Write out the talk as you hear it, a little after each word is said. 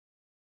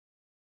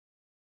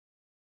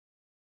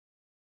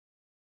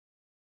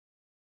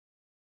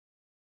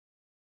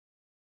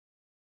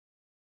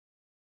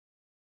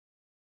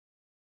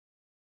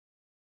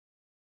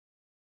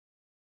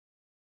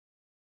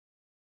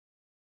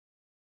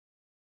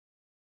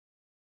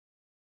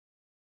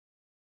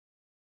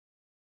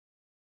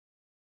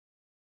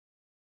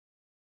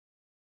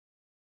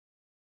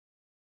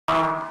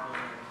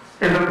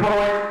is a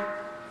poet.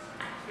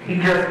 He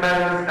just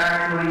met us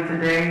actually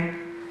today,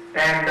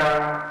 and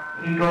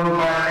he goes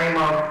by the name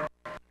of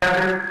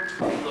Kevin.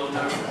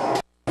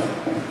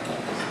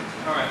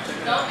 Alright, check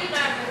it out. Don't be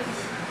nervous.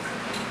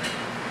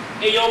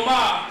 Hey, yo,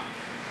 Ma.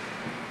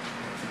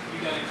 You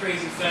got a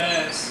crazy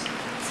fat ass.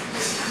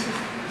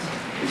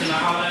 Can I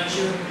holler at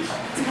you?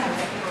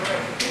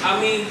 I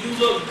mean, you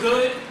look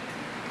good,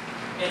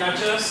 and I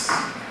just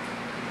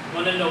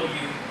want to know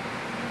you.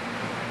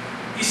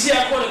 You see,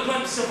 I caught a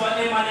glimpse of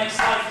her in my next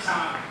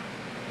lifetime.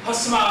 Her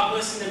smile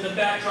glistened in the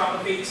backdrop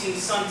of 18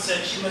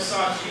 sunsets. She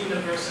massaged the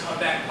universe in her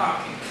back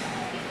pocket.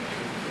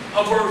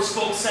 Her words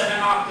spoke 7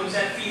 octaves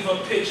at fever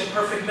pitch, a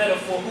perfect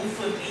metaphor who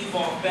flipped Eve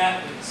off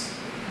backwards.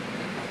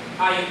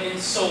 I am in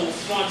soul,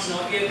 flaunting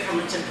our air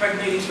currents,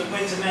 impregnating the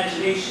wind's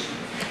imagination.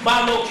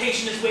 My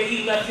location is where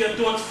he left your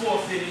thoughts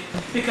forfeited,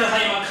 because I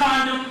am a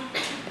condom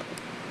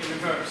in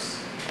reverse.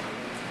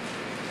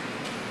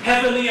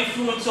 Heavily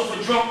influenced off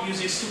of drunk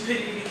music,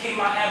 stupidity became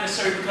my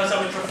adversary because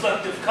I'm a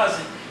reflective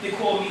cousin. They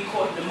call me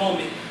caught in the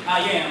moment.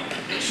 I am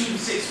 2 to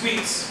 6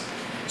 weeks.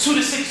 2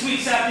 to 6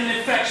 weeks after an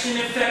infection,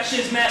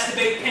 infections,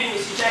 masturbate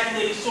painless,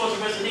 ejaculating sores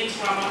and resonates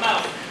around my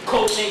mouth.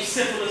 Cold name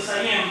syphilis, I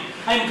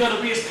am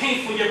gonorrhea's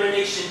painful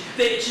urination.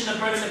 The itching, the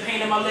burning, the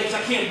pain in my legs,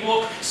 I can't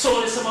walk.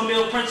 Soreness of my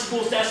male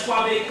principles, that's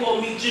why they call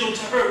me gentle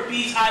to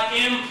herpes. I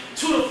am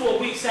 2 to 4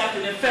 weeks after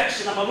an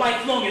infection. I'm a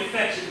lifelong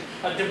infection,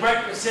 a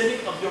direct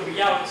resentment of your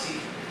reality.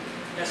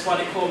 That's why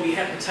they call me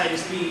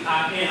hepatitis B.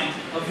 I am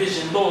a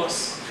vision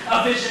loss.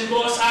 A vision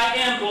loss, I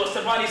am lost.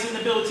 The body's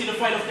inability to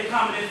fight off the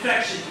common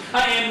infection.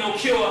 I am no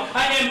cure.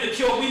 I am the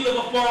cure. We live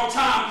off borrowed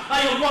time.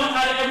 I am 1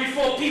 out of every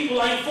 4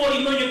 people. I am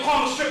 40 million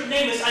karma strip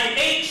namers. I am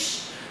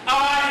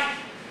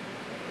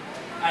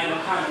I am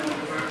a condom in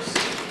reverse.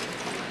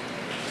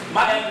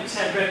 My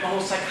epitaph read my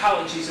whole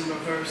psychology is in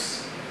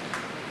reverse.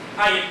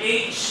 I am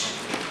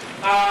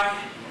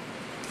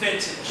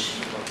vintage.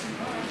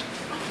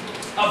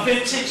 A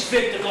vintage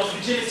victim, lost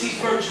virginity's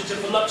virgin to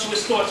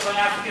voluptuous thoughts when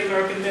African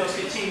American males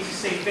continue to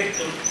stay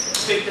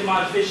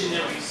victimized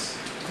visionaries.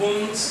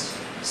 Wounds,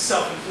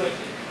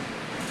 self-inflicted.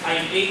 I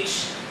am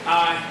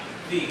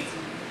HIV,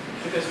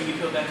 because when you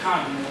peel that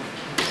condom off,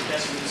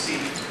 that's when you see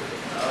me.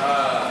 I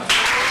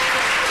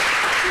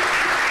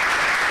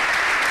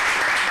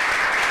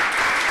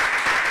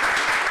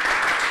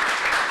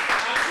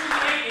truly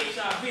ain't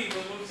HIV,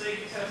 but when they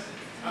get tested,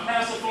 I'm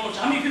asking for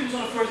how many people's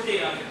on the first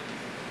date out here?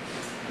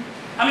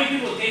 How many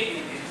people are dating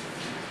in here?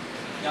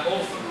 Y'all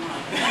all fucking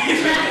lying.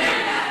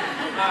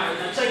 Alright,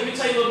 now let me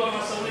tell you a little about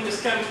myself. My name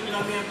is Kevin, you know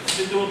what I mean?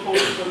 Been doing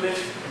poetry for a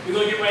minute. We're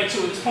gonna get right to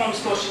it. This poem is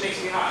called She Makes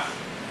Me Hot.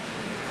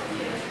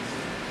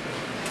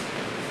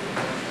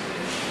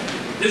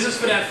 This is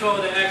for that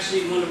fella that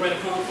actually wanted to write a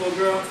poem for a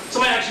girl.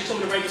 Somebody actually told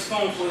me to write this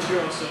poem for a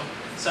girl, so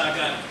I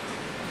got it.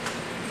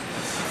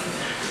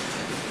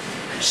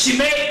 She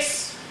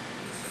makes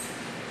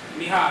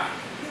me hot.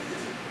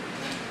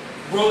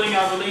 Rolling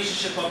our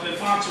relationship up in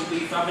frontal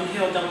leaf, I've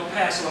inhaled our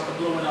past so I can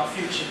blow in our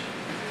future.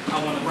 I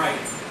want to write.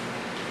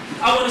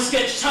 I want to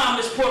sketch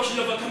timeless portrait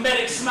of a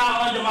comedic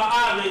smile under my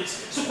eyelids.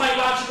 So quite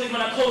logically, when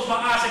I close my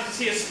eyes, I can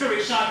see a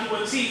spirit shine through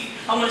her teeth.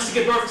 I want us to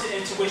give birth to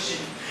intuition.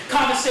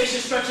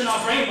 Conversation stretching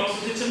our brain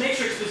muscles into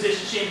matrix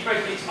position. She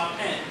impregnates my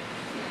pen.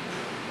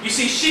 You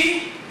see,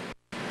 she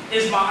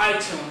is my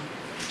iTunes.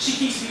 She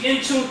keeps me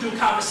in tune through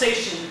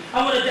conversation.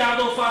 I want to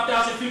download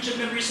 5,000 future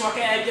memories so I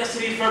can add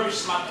yesterday's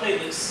verbiage to my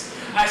playlist.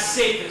 I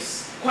say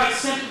this, quite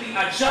simply,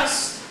 I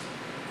just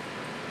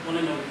want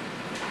to know you.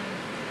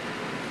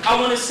 I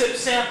want to sip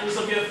samples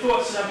of your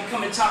thoughts as I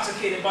become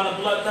intoxicated by the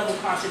blood level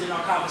content in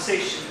our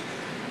conversation.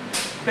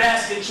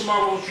 Bask in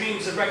tomorrow's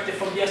dreams erected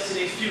from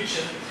yesterday's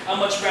future. I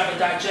much rather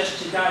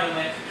digest your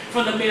dialect.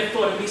 From the mere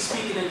thought of me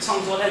speaking in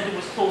tongues, all I do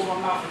is close my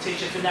mouth and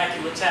take your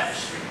vernacular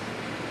tapestry.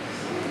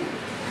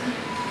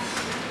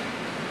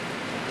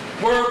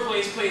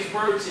 Wordplays plays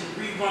words in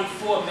rerun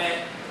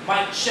format.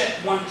 Mic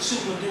check 1,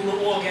 2,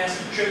 medulla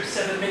orgasm drip,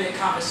 7-minute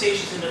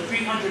conversations in a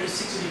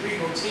 360-degree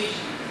rotation.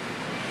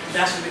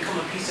 That's when we become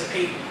a piece of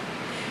paper.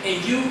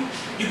 And you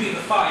be the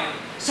fire.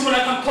 So when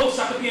I come close,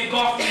 I could be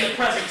engulfed in your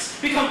presence.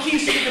 Become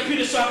keys to your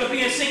computer so I could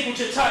be in sync with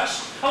your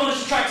touch. I want to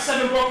subtract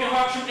 7 broken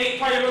hearts from 8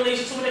 prior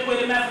relations so when they put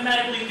it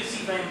mathematically, you can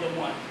see if I am the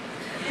one.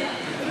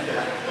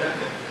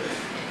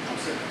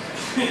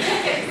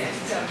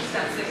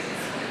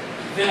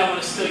 Then I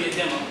want to steal your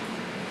demo.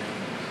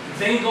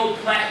 Then go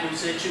platinum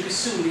so that you can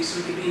sue me so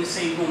we can be in the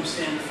same room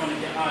standing in front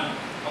of your honor.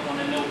 I want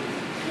to know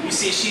you. You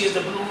see, she is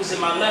the blues in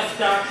my left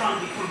eye,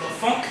 trying to become the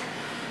funk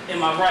in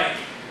my right.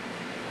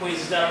 Queens,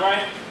 is that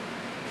right?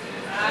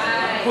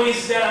 Right. Queens,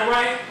 is that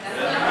right?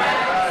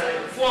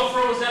 That's right. 4th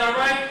row, is that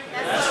right?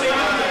 That's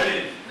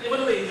right. What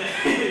the ladies at?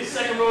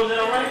 2nd row, is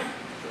that right?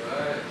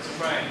 That's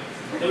right.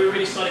 Then we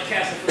already started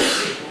casting for the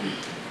sequel.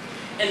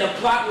 And the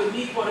plot with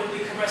me poetically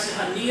caressing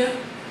her Nia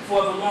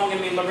for the long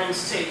and made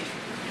Lorenz take.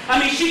 I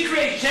mean, she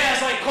creates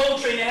jazz like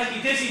Coltrane that has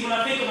me dizzy when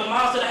I think of the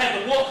miles that I had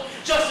to walk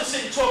just to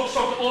sit and talk and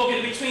stroke the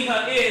organ between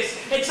her ears.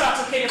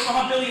 Intoxicated from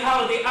her Billie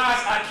Holiday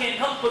eyes, I can't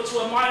help but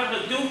to admire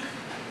her Duke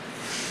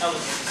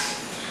elegance.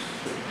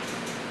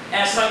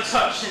 As I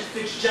touched and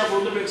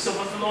Fitzgerald lyrics of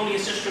a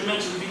felonious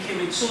instrumental, we became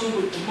in tune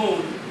with the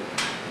moon.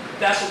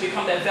 That's what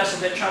become that vessel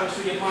that travels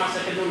through your mind so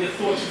I can know your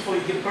thoughts before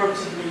you give birth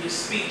to them in your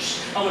speech.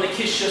 I want to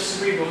kiss your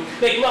cerebrum,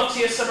 make love to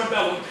your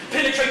cerebellum,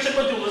 penetrate your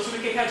medulla so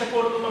we can catch a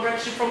portable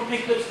erection from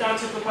pink lips down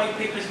to the white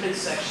paper's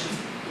midsection.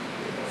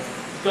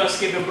 Thus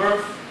giving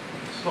birth,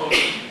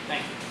 poetry.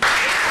 Thank you.